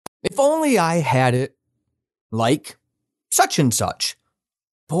If only I had it like such and such.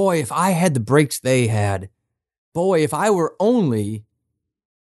 Boy, if I had the breaks they had. Boy, if I were only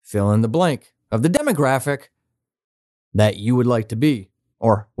fill in the blank of the demographic that you would like to be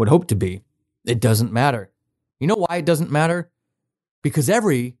or would hope to be. It doesn't matter. You know why it doesn't matter? Because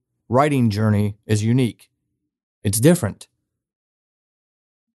every writing journey is unique. It's different.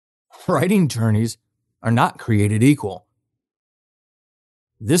 Writing journeys are not created equal.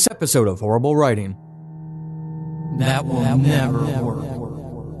 This episode of Horrible Writing, that will never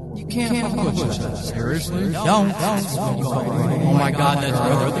work. You can't push that. Seriously? Don't. Oh my God, that's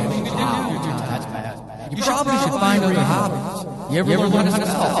another thing you do. You probably should find other hobbies. You ever learn how to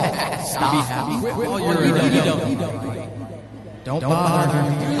stop? Be happy. You don't bother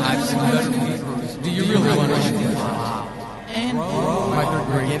me. I've seen better papers. Do you really want to do that?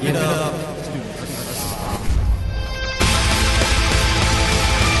 And give it up.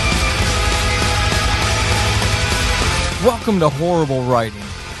 Welcome to Horrible Writing,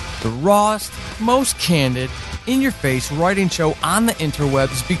 the rawest, most candid, in-your-face writing show on the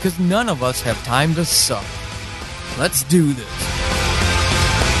interwebs because none of us have time to suck. Let's do this.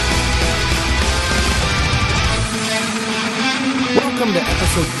 Welcome to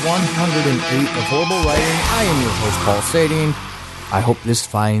episode 108 of Horrible Writing. I am your host, Paul Sadine. I hope this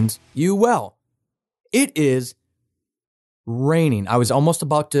finds you well. It is raining. I was almost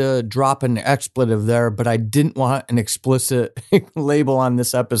about to drop an expletive there, but I didn't want an explicit label on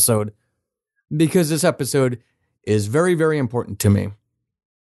this episode because this episode is very, very important to me.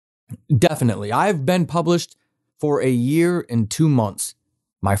 Definitely. I've been published for a year and 2 months.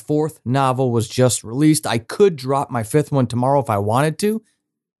 My 4th novel was just released. I could drop my 5th one tomorrow if I wanted to,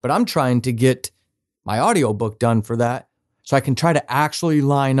 but I'm trying to get my audiobook done for that so I can try to actually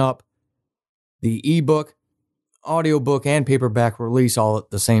line up the ebook, audiobook, and paperback release all at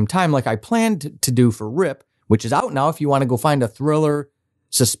the same time like I planned to do for Rip, which is out now. If you want to go find a thriller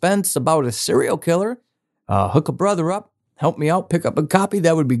suspense about a serial killer, hook a brother up, help me out, pick up a copy,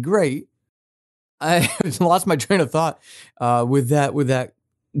 that would be great. I lost my train of thought with that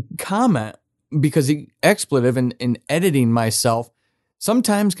comment because the expletive in editing myself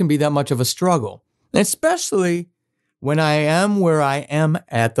sometimes can be that much of a struggle, especially when I am where I am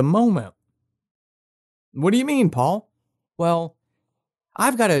at the moment. What do you mean, Paul? Well,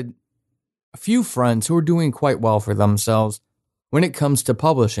 I've got a few friends who are doing quite well for themselves when it comes to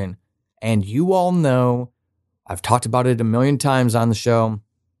publishing. And you all know, I've talked about it a million times on the show,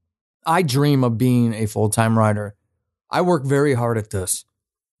 I dream of being a full-time writer. I work very hard at this.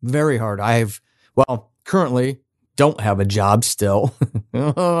 Very hard. Currently don't have a job still.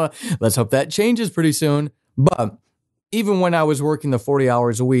 Let's hope that changes pretty soon. But even when I was working the 40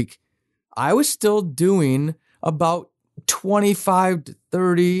 hours a week, I was still doing about 25 to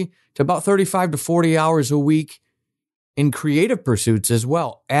 30 to about 35 to 40 hours a week in creative pursuits as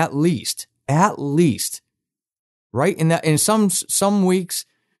well. At least, right? In some weeks,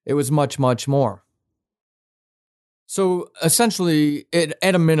 it was much, much more. So essentially,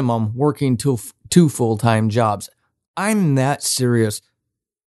 at a minimum, working two full-time jobs. I'm that serious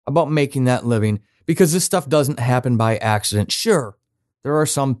about making that living because this stuff doesn't happen by accident. Sure, there are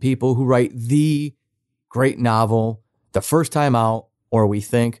some people who write the great novel the first time out, or we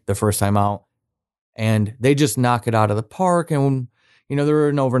think the first time out, and they just knock it out of the park and, they're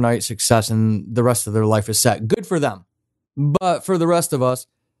an overnight success and the rest of their life is set. Good for them. But for the rest of us,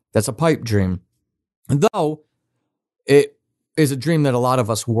 that's a pipe dream. Though it is a dream that a lot of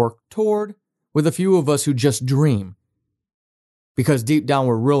us work toward, with a few of us who just dream. Because deep down,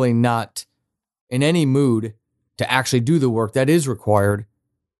 we're really not in any mood to actually do the work that is required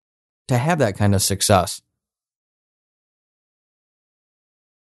to have that kind of success.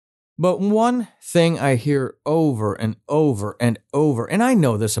 But one thing I hear over and over and over, and I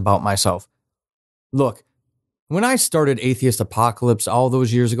know this about myself. Look, when I started Atheist Apocalypse all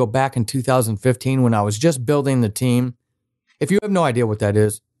those years ago, back in 2015, when I was just building the team, if you have no idea what that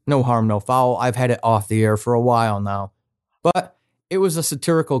is, no harm, no foul. I've had it off the air for a while now. But it was a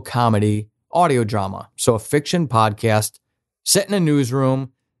satirical comedy audio drama. So a fiction podcast set in a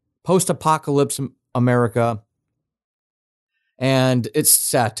newsroom, post-apocalypse America, and it's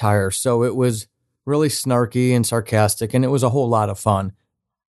satire. So it was really snarky and sarcastic, and it was a whole lot of fun.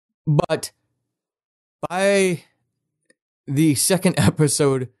 But by the second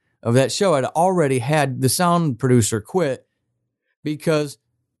episode of that show, I'd already had the sound producer quit because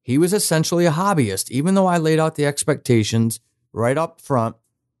he was essentially a hobbyist. Even though I laid out the expectations right up front,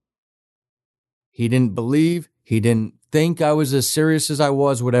 he didn't believe, he didn't think I was as serious as I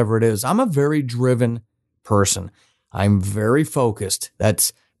was, whatever it is. I'm a very driven person. I'm very focused.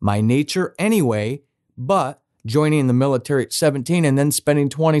 That's my nature anyway, but joining the military at 17 and then spending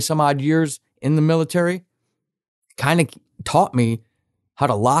 20 some odd years in the military kind of taught me how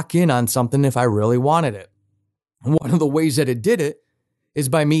to lock in on something if I really wanted it. And one of the ways that it did it is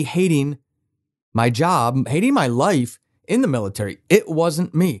by me hating my job, hating my life in the military. It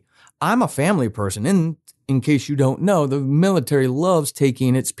wasn't me. I'm a family person. And in case you don't know, the military loves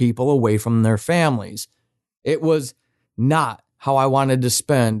taking its people away from their families. It was not how I wanted to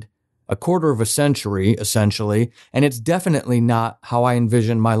spend a quarter of a century, essentially, and it's definitely not how I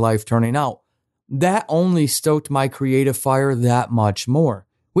envisioned my life turning out. That only stoked my creative fire that much more,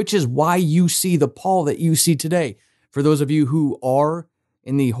 which is why you see the Paul that you see today. For those of you who are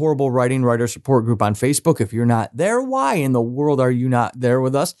in the Horrible Writing Writer Support Group on Facebook, if you're not there, why in the world are you not there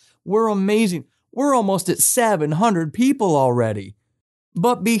with us? We're amazing. We're almost at 700 people already.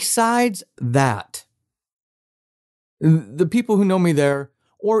 But besides that, the people who know me there,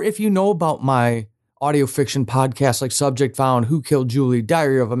 or if you know about my audio fiction podcasts like Subject Found, Who Killed Julie,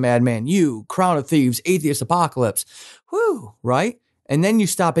 Diary of a Madman, You, Crown of Thieves, Atheist Apocalypse, right? And then you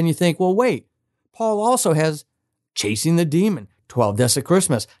stop and you think, well, wait, Paul also has Chasing the Demon, 12 Deaths at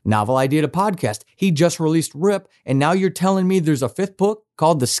Christmas, Novel Idea to Podcast. He just released Rip, and now you're telling me there's a fifth book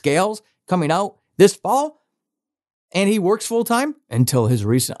called The Scales coming out this fall? And he works full-time until his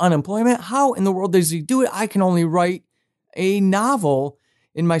recent unemployment? How in the world does he do it? I can only write a novel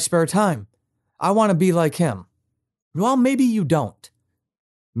in my spare time. I want to be like him. Well, maybe you don't.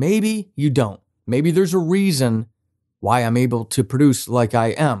 Maybe you don't. Maybe there's a reason why I'm able to produce like I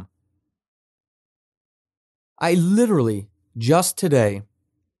am. I literally just today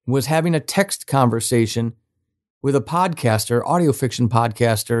was having a text conversation with a podcaster, audio fiction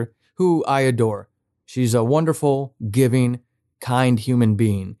podcaster, who I adore. She's a wonderful, giving, kind human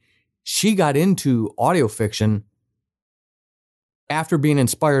being. She got into audio fiction after being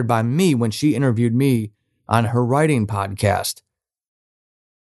inspired by me when she interviewed me on her writing podcast.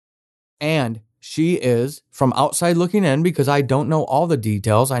 And she is, from outside looking in, because I don't know all the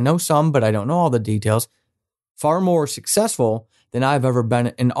details, I know some, but I don't know all the details, far more successful than I've ever been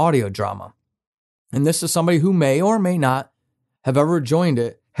in audio drama. And this is somebody who may or may not have ever joined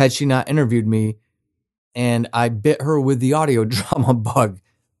it had she not interviewed me, and I bit her with the audio drama bug.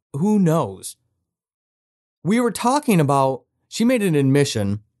 Who knows? We were talking about, she made an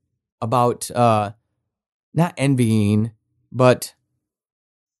admission about not envying, but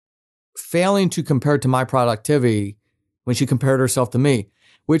failing to compare to my productivity when she compared herself to me,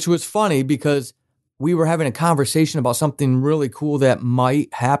 which was funny because we were having a conversation about something really cool that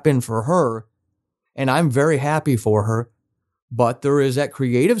might happen for her, and I'm very happy for her, but there is that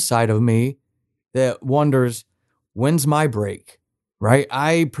creative side of me that wonders, when's my break, right?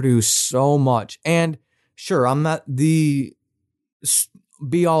 I produce so much, and sure, I'm not the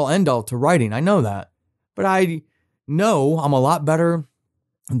be-all, end-all to writing, I know that, but I know I'm a lot better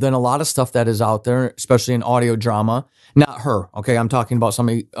than a lot of stuff that is out there, especially in audio drama. Not her, okay? I'm talking about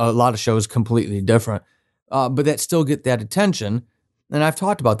a lot of shows completely different, but that still get that attention. And I've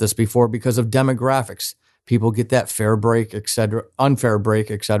talked about this before because of demographics. People get that fair break, etc., unfair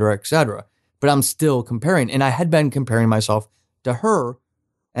break, etc., etc. But I'm still comparing, and I had been comparing myself to her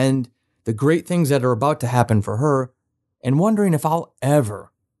and the great things that are about to happen for her, and wondering if I'll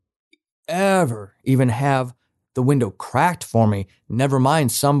ever even have the window cracked for me, never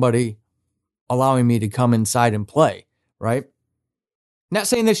mind somebody allowing me to come inside and play, right? Not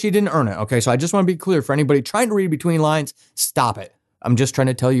saying that she didn't earn it, okay? So I just want to be clear for anybody trying to read between lines, stop it. I'm just trying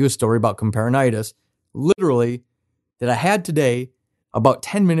to tell you a story about Comparinitis, literally, that I had today about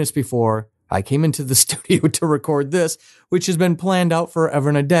 10 minutes before I came into the studio to record this, which has been planned out forever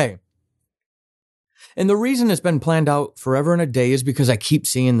and a day. And the reason it's been planned out forever and a day is because I keep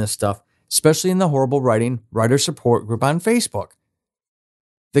seeing this stuff, especially in the Horrible Writing Writer Support Group on Facebook.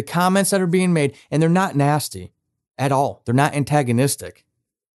 The comments that are being made, and they're not nasty at all. They're not antagonistic.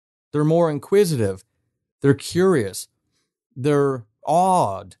 They're more inquisitive. They're curious. They're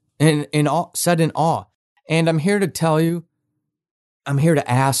awed and set in awe. And I'm here to tell you, I'm here to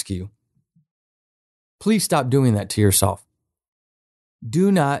ask you, please stop doing that to yourself.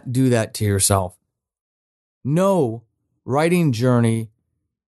 Do not do that to yourself. No writing journey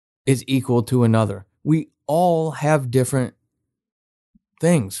is equal to another. We all have different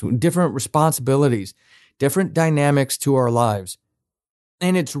things, different responsibilities, different dynamics to our lives.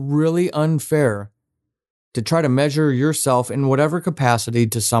 And it's really unfair to try to measure yourself in whatever capacity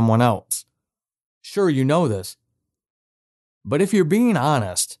to someone else. Sure, you know this. But if you're being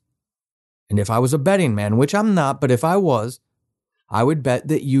honest, and if I was a betting man, which I'm not, but if I was, I would bet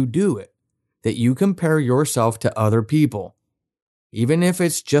that you do it, that you compare yourself to other people. even if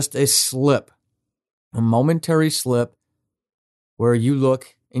it's just a slip, a momentary slip where you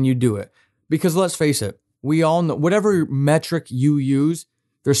look and you do it. Because let's face it, we all know whatever metric you use,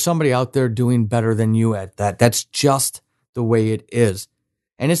 there's somebody out there doing better than you at that. That's just the way it is.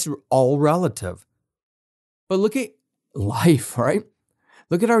 And it's all relative. But look at life, right?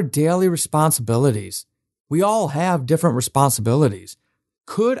 Look at our daily responsibilities. We all have different responsibilities.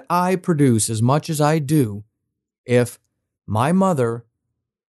 Could I produce as much as I do if my mother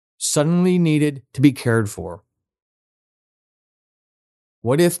suddenly needed to be cared for?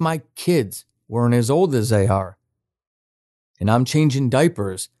 What if my kids weren't as old as they are, and I'm changing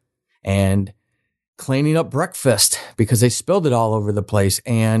diapers and cleaning up breakfast because they spilled it all over the place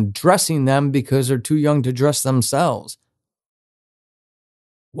and dressing them because they're too young to dress themselves?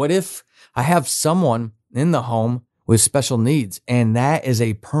 What if I have someone in the home with special needs and that is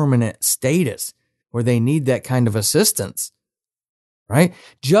a permanent status where they need that kind of assistance, right?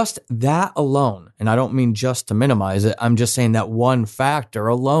 Just that alone, and I don't mean just to minimize it, I'm just saying that one factor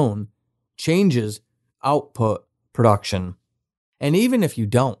alone changes output production. And even if you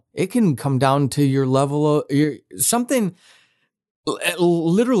don't, it can come down to your level of something.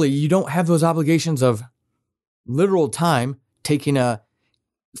 Literally, you don't have those obligations of literal time taking a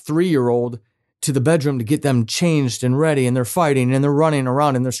 3-year-old to the bedroom to get them changed and ready, and they're fighting and they're running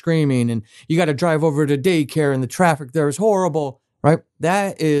around and they're screaming, and you got to drive over to daycare and the traffic there is horrible, right?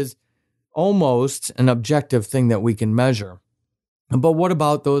 That is almost an objective thing that we can measure. But what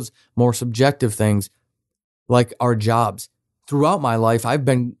about those more subjective things like our jobs? Throughout my life,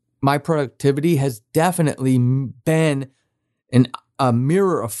 my productivity has definitely been a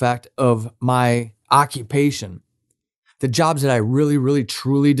mirror effect of my occupation. The jobs that I really, really,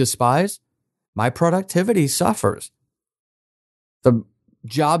 truly despise, my productivity suffers. The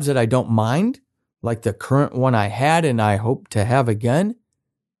jobs that I don't mind, like the current one I had and I hope to have again,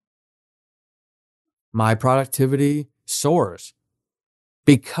 my productivity soars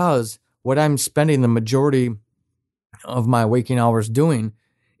because what I'm spending the majority of my waking hours doing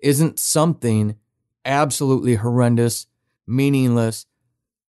isn't something absolutely horrendous, meaningless,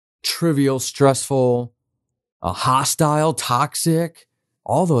 trivial, stressful, hostile, toxic,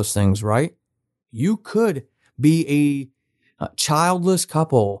 all those things, right? You could be a childless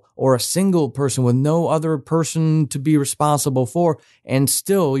couple or a single person with no other person to be responsible for, and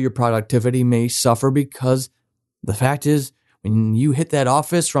still your productivity may suffer because the fact is, when you hit that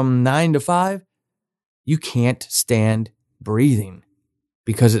office from 9 to 5, you can't stand breathing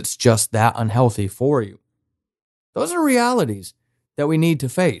because it's just that unhealthy for you. Those are realities that we need to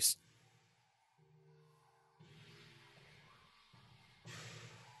face.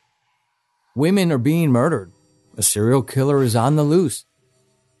 Women are being murdered. A serial killer is on the loose.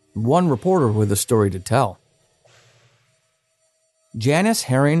 One reporter with a story to tell. Janice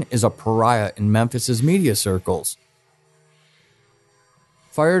Herring is a pariah in Memphis's media circles.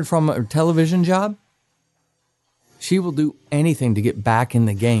 Fired from her television job? She will do anything to get back in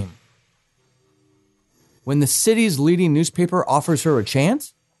the game. When the city's leading newspaper offers her a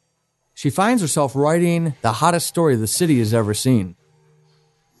chance, she finds herself writing the hottest story the city has ever seen.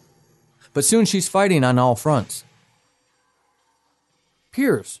 But soon she's fighting on all fronts.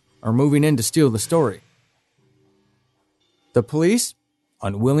 Peers are moving in to steal the story. The police,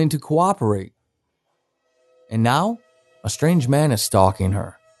 unwilling to cooperate. And now, a strange man is stalking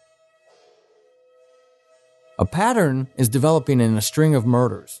her. A pattern is developing in a string of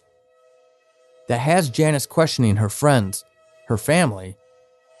murders that has Janice questioning her friends, her family,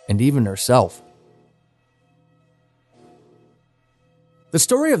 and even herself. The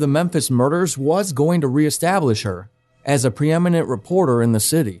story of the Memphis murders was going to reestablish her as a preeminent reporter in the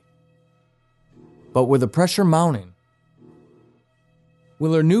city. But with the pressure mounting,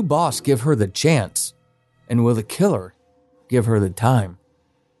 will her new boss give her the chance? And will the killer give her the time?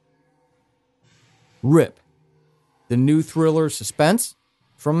 Rip, the new thriller suspense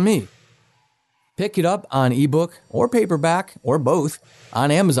from me. Pick it up on ebook or paperback or both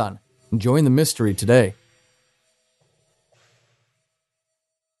on Amazon. Join the mystery today.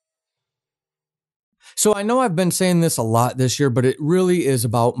 So I know I've been saying this a lot this year, but it really is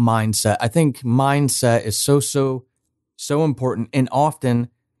about mindset. I think mindset is so important and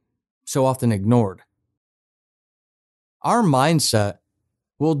so often ignored. Our mindset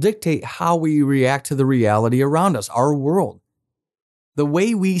will dictate how we react to the reality around us, our world, the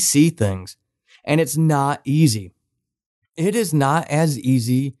way we see things. And it's not easy. It is not as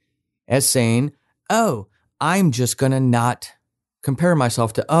easy as saying, oh, I'm just going to not compare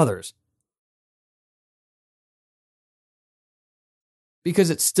myself to others.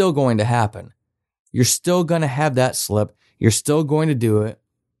 Because it's still going to happen. You're still going to have that slip. You're still going to do it.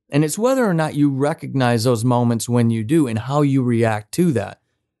 And it's whether or not you recognize those moments when you do and how you react to that.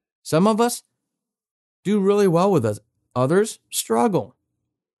 Some of us do really well with us. Others struggle.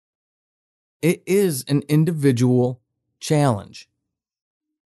 It is an individual challenge.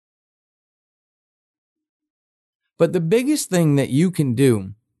 But the biggest thing that you can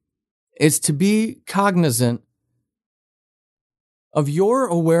do is to be cognizant of your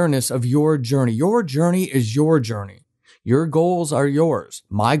awareness of your journey. Your journey is your journey. Your goals are yours.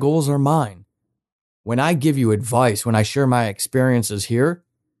 My goals are mine. When I give you advice, when I share my experiences here,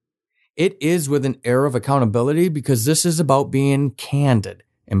 it is with an air of accountability because this is about being candid.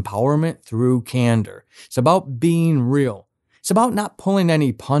 Empowerment through candor. It's about being real. It's about not pulling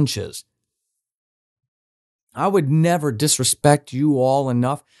any punches. I would never disrespect you all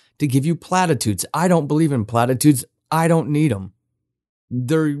enough to give you platitudes. I don't believe in platitudes. I don't need them.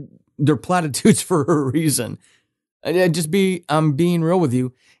 They're platitudes for a reason. I'm being real with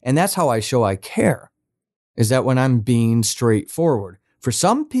you. And that's how I show I care, is that when I'm being straightforward. For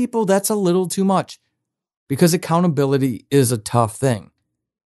some people, that's a little too much because accountability is a tough thing.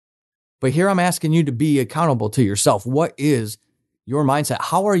 But here I'm asking you to be accountable to yourself. What is your mindset?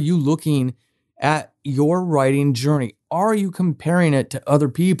 How are you looking at your writing journey? Are you comparing it to other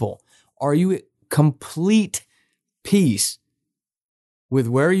people? Are you at complete peace with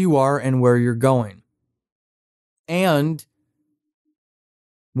where you are and where you're going? And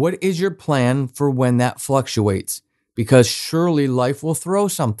what is your plan for when that fluctuates? Because surely life will throw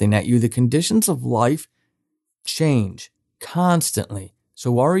something at you. The conditions of life change constantly.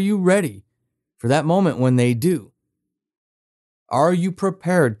 So are you ready for that moment when they do? Are you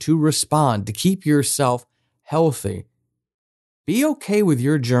prepared to respond, to keep yourself healthy? Be okay with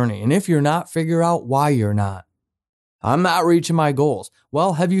your journey. And if you're not, figure out why you're not. I'm not reaching my goals.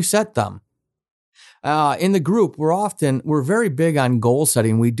 Well, have you set them? In the group, we're very big on goal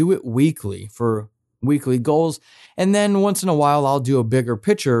setting. We do it weekly for weekly goals. And then once in a while, I'll do a bigger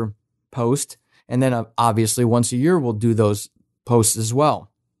picture post. And then obviously once a year, we'll do those posts as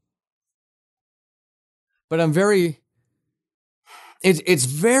well. But it's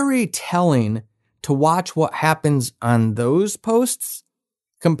very telling to watch what happens on those posts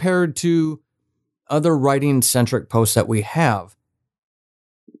compared to other writing-centric posts that we have,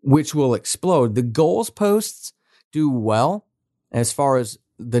 which will explode. The goals posts do well as far as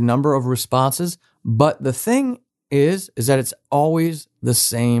the number of responses, but the thing is that it's always the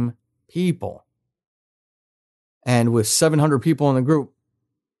same people. And with 700 people in the group,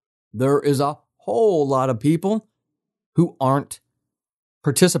 there is a whole lot of people who aren't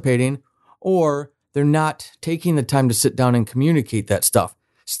participating, or they're not taking the time to sit down and communicate that stuff.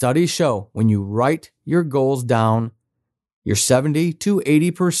 Studies show when you write your goals down, you're 70 to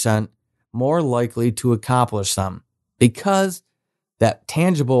 80% more likely to accomplish them, because that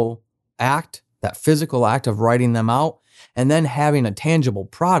tangible act, that physical act of writing them out and then having a tangible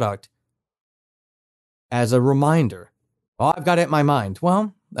product as a reminder. Oh, I've got it in my mind.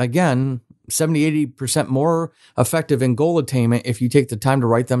 Well, again, 70, 80% more effective in goal attainment if you take the time to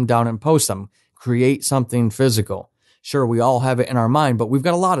write them down and post them. Create something physical. Sure, we all have it in our mind, but we've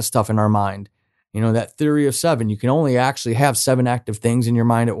got a lot of stuff in our mind. You know, that theory of 7, you can only actually have 7 active things in your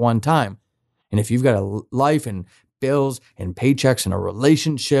mind at one time. And if you've got a life and bills and paychecks and a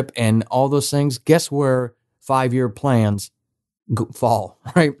relationship and all those things, guess where 5-year plans fall,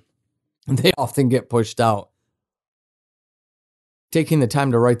 right? They often get pushed out. Taking the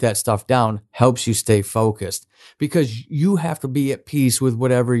time to write that stuff down helps you stay focused, because you have to be at peace with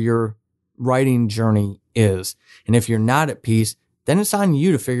whatever your writing journey is. And if you're not at peace, then it's on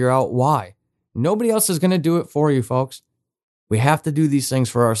you to figure out why. Nobody else is going to do it for you, folks. We have to do these things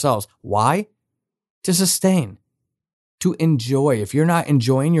for ourselves. Why? To sustain, to enjoy. If you're not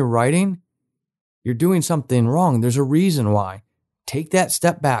enjoying your writing, you're doing something wrong. There's a reason why. Take that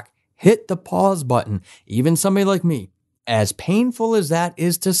step back. Hit the pause button. Even somebody like me, as painful as that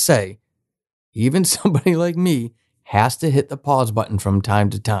is to say, even somebody like me has to hit the pause button from time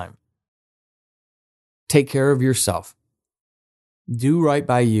to time. Take care of yourself. Do right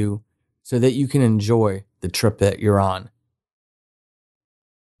by you so that you can enjoy the trip that you're on.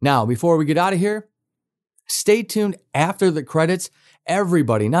 Now, before we get out of here, stay tuned after the credits.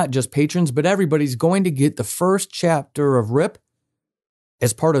 Everybody, not just patrons, but everybody's going to get the first chapter of RIP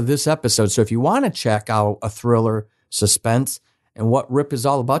as part of this episode. So if you want to check out a thriller, suspense, and what RIP is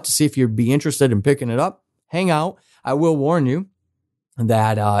all about, to see if you'd be interested in picking it up, hang out. I will warn you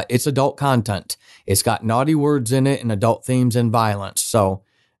that it's adult content. It's got naughty words in it and adult themes and violence. So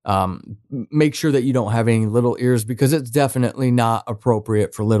make sure that you don't have any little ears, because it's definitely not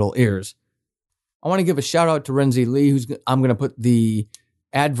appropriate for little ears. I want to give a shout out to Renzi Lee, I'm going to put the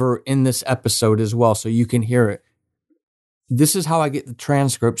advert in this episode as well so you can hear it. This is how I get the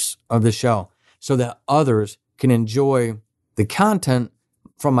transcripts of the show so that others can enjoy the content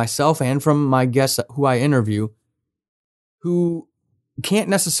from myself and from my guests who I interview who can't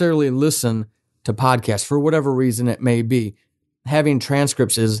necessarily listen to podcasts for whatever reason it may be. Having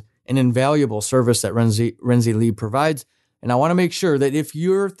transcripts is an invaluable service that Renzi Lee provides. And I want to make sure that if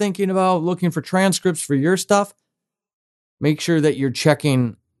you're thinking about looking for transcripts for your stuff, make sure that you're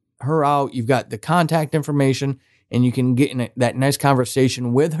checking her out. You've got the contact information and you can get in that nice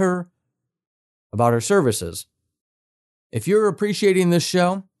conversation with her about her services. If you're appreciating this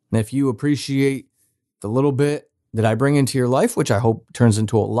show, and if you appreciate the little bit that I bring into your life, which I hope turns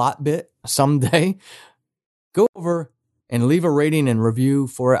into a lot bit someday, go over and leave a rating and review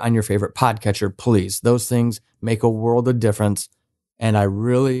for it on your favorite podcatcher, please. Those things make a world of difference, and I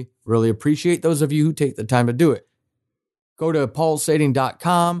really, really appreciate those of you who take the time to do it. Go to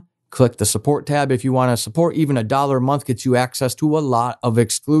paulsading.com, click the support tab if you want to support. Even $1 a month gets you access to a lot of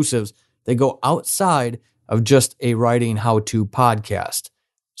exclusives. They go outside of just a writing how-to podcast.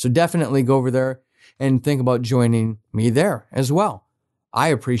 So definitely go over there and think about joining me there as well. I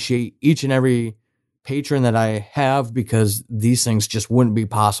appreciate each and every patron that I have because these things just wouldn't be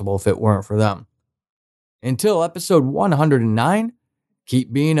possible if it weren't for them. Until episode 109,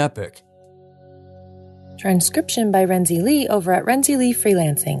 keep being epic. Transcription by Renzi Lee over at Renzi Lee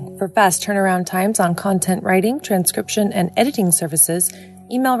Freelancing. For fast turnaround times on content writing, transcription, and editing services,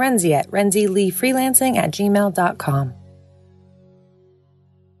 email Renzi at renzileefreelancing@gmail.com.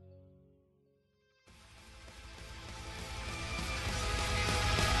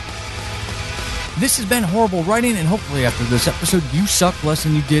 This has been Horrible Writing, and hopefully after this episode, you suck less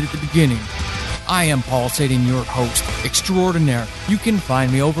than you did at the beginning. I am Paul Sading, your host extraordinaire. You can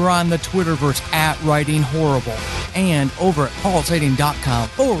find me over on the Twitterverse at Writing Horrible and over at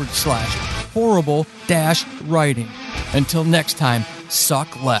paulsading.com/horrible-writing. Until next time,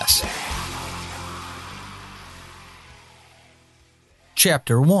 suck less.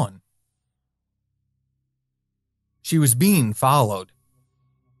 Chapter 1. She was being followed.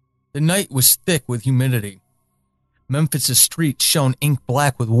 The night was thick with humidity. Memphis's streets shone ink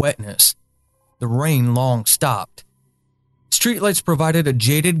black with wetness. The rain long stopped. Streetlights provided a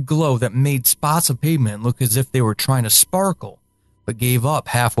jaded glow that made spots of pavement look as if they were trying to sparkle, but gave up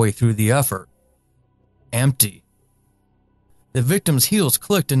halfway through the effort. Empty. The victim's heels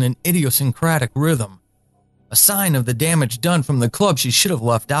clicked in an idiosyncratic rhythm, a sign of the damage done from the club she should have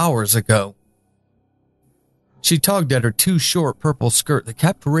left hours ago. She tugged at her too short purple skirt that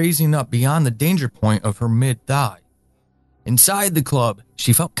kept raising up beyond the danger point of her mid-thigh. Inside the club,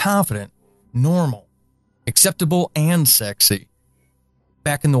 she felt confident, normal, acceptable, and sexy.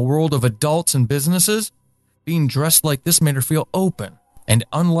 Back in the world of adults and businesses, being dressed like this made her feel open and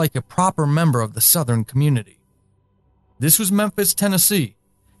unlike a proper member of the Southern community. This was Memphis, Tennessee,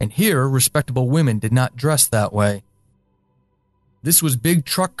 and here respectable women did not dress that way. This was big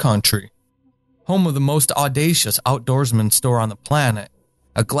truck country, home of the most audacious outdoorsman store on the planet,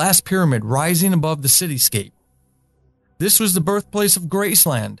 a glass pyramid rising above the cityscape. This was the birthplace of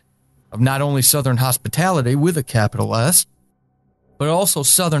Graceland, of not only Southern hospitality with a capital S, but also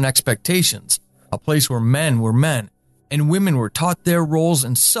Southern expectations, a place where men were men and women were taught their roles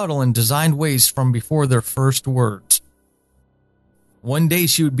in subtle and designed ways from before their first words. One day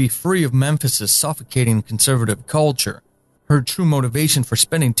she would be free of Memphis's suffocating conservative culture, her true motivation for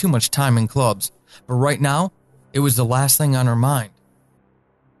spending too much time in clubs, but right now, it was the last thing on her mind.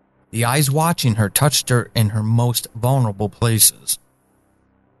 The eyes watching her touched her in her most vulnerable places.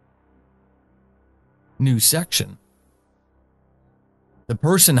 New section. The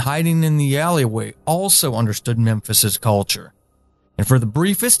person hiding in the alleyway also understood Memphis's culture, and for the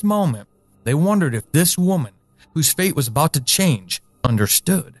briefest moment, they wondered if this woman, whose fate was about to change,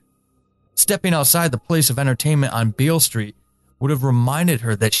 understood. Stepping outside the place of entertainment on Beale Street would have reminded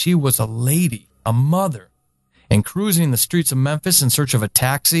her that she was a lady, a mother, and cruising the streets of Memphis in search of a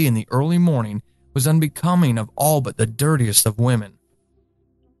taxi in the early morning was unbecoming of all but the dirtiest of women.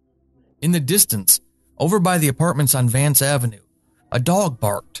 In the distance, over by the apartments on Vance Avenue, a dog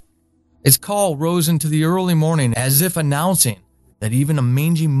barked. Its call rose into the early morning as if announcing that even a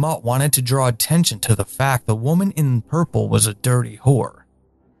mangy mutt wanted to draw attention to the fact the woman in purple was a dirty whore.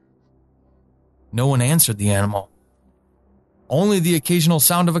 No one answered the animal. Only the occasional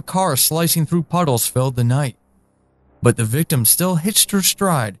sound of a car slicing through puddles filled the night. But the victim still hitched her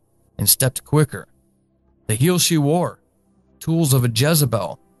stride and stepped quicker. The heels she wore, tools of a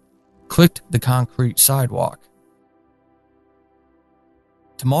Jezebel, clicked the concrete sidewalk.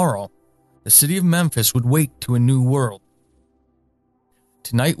 Tomorrow, the city of Memphis would wake to a new world.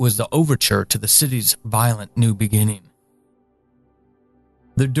 Tonight was the overture to the city's violent new beginning.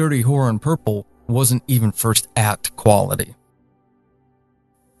 The dirty whore in purple wasn't even first act quality.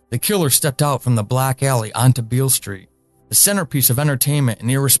 The killer stepped out from the black alley onto Beale Street, the centerpiece of entertainment and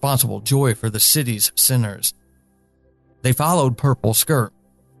irresponsible joy for the city's sinners. They followed Purple Skirt.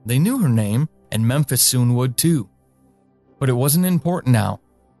 They knew her name, and Memphis soon would too. But it wasn't important now.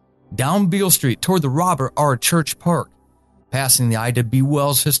 Down Beale Street toward the Robert R. Church Park, passing the Ida B.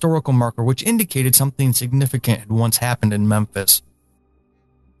 Wells historical marker which indicated something significant had once happened in Memphis.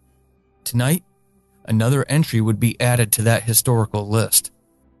 Tonight, another entry would be added to that historical list.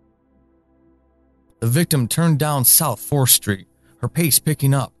 The victim turned down South 4th Street, her pace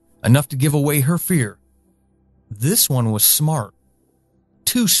picking up, enough to give away her fear. This one was smart.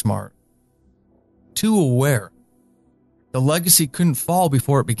 Too smart. Too aware. The legacy couldn't fall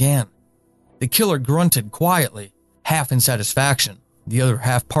before it began. The killer grunted quietly, half in satisfaction, the other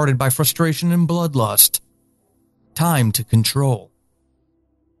half parted by frustration and bloodlust. Time to control.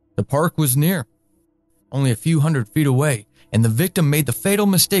 The park was near, only a few hundred feet away, and the victim made the fatal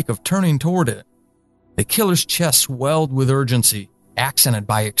mistake of turning toward it. The killer's chest swelled with urgency, accented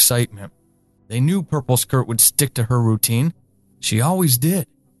by excitement. They knew Purple Skirt would stick to her routine. She always did.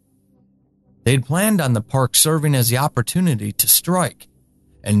 They'd planned on the park serving as the opportunity to strike,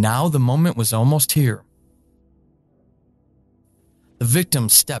 and now the moment was almost here. The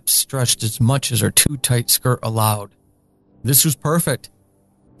victim's steps stretched as much as her too tight skirt allowed. This was perfect.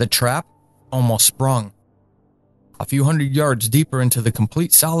 The trap almost sprung. A few hundred yards deeper into the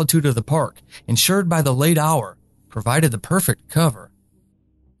complete solitude of the park, ensured by the late hour, provided the perfect cover.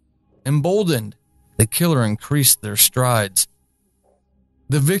 Emboldened, the killer increased their strides.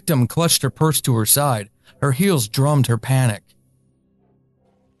 The victim clutched her purse to her side. Her heels drummed her panic.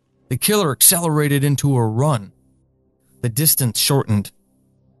 The killer accelerated into a run. The distance shortened.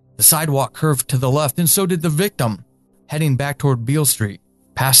 The sidewalk curved to the left, and so did the victim, heading back toward Beale Street,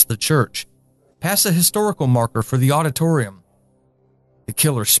 past the church, past the historical marker for the auditorium. The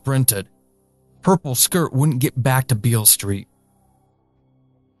killer sprinted. Purple Skirt wouldn't get back to Beale Street.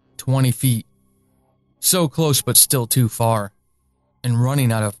 20 feet. So close, but still too far. And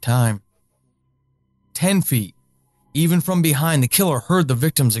running out of time. 10 feet. Even from behind, the killer heard the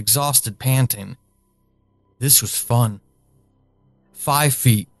victim's exhausted panting. This was fun. 5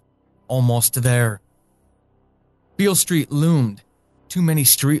 feet. Almost there. Beale Street loomed. Too many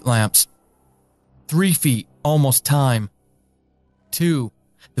street lamps. 3 feet. Almost time. 2.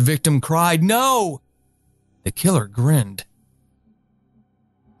 The victim cried, "No!" The killer grinned.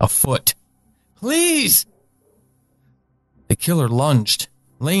 A foot. "Please!" The killer lunged,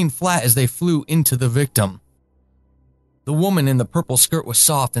 laying flat as they flew into the victim. The woman in the purple skirt was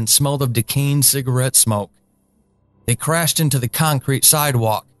soft and smelled of decaying cigarette smoke. They crashed into the concrete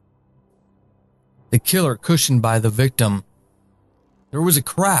sidewalk. The killer cushioned by the victim. There was a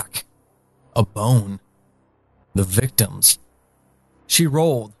crack. A bone. The victim's. She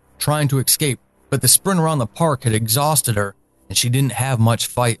rolled, trying to escape, but the sprint around the park had exhausted her, and she didn't have much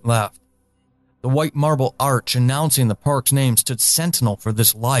fight left. The white marble arch announcing the park's name stood sentinel for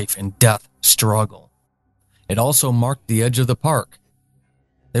this life and death struggle. It also marked the edge of the park.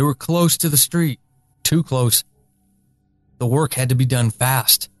 They were close to the street, too close. The work had to be done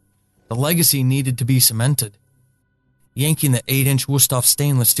fast. The legacy needed to be cemented. Yanking the 8-inch Wusthof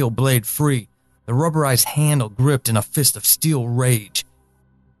stainless steel blade free, the rubberized handle gripped in a fist of steel rage.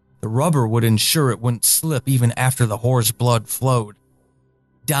 The rubber would ensure it wouldn't slip even after the whore's blood flowed.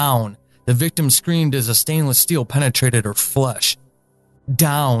 Down, the victim screamed as the stainless steel penetrated her flesh.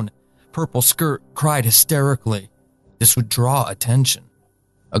 Down, Purple Skirt cried hysterically. This would draw attention.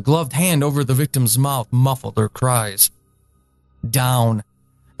 A gloved hand over the victim's mouth muffled her cries. Down.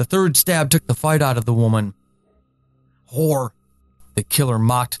 The third stab took the fight out of the woman. Whore. The killer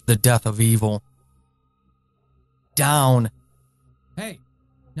mocked the death of evil. Down. Hey,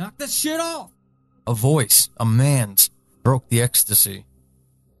 knock this shit off. A voice, a man's, broke the ecstasy.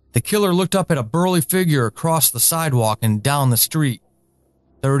 The killer looked up at a burly figure across the sidewalk and down the street.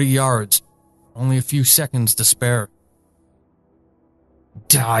 30 yards. Only a few seconds to spare.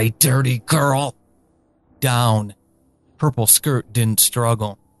 Die, dirty girl. Down. Purple Skirt didn't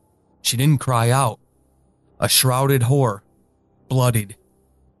struggle. She didn't cry out. A shrouded whore. Bloodied.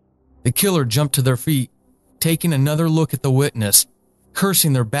 The killer jumped to their feet, taking another look at the witness,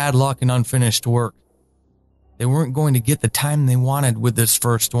 cursing their bad luck and unfinished work. They weren't going to get the time they wanted with this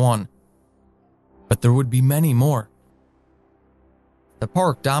first one. But there would be many more. The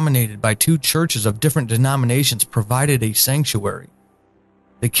park, dominated by two churches of different denominations, provided a sanctuary.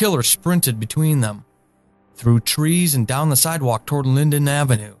 The killer sprinted between them, through trees and down the sidewalk toward Linden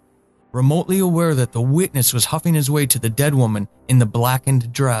Avenue, remotely aware that the witness was huffing his way to the dead woman in the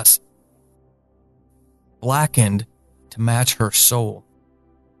blackened dress. Blackened to match her soul.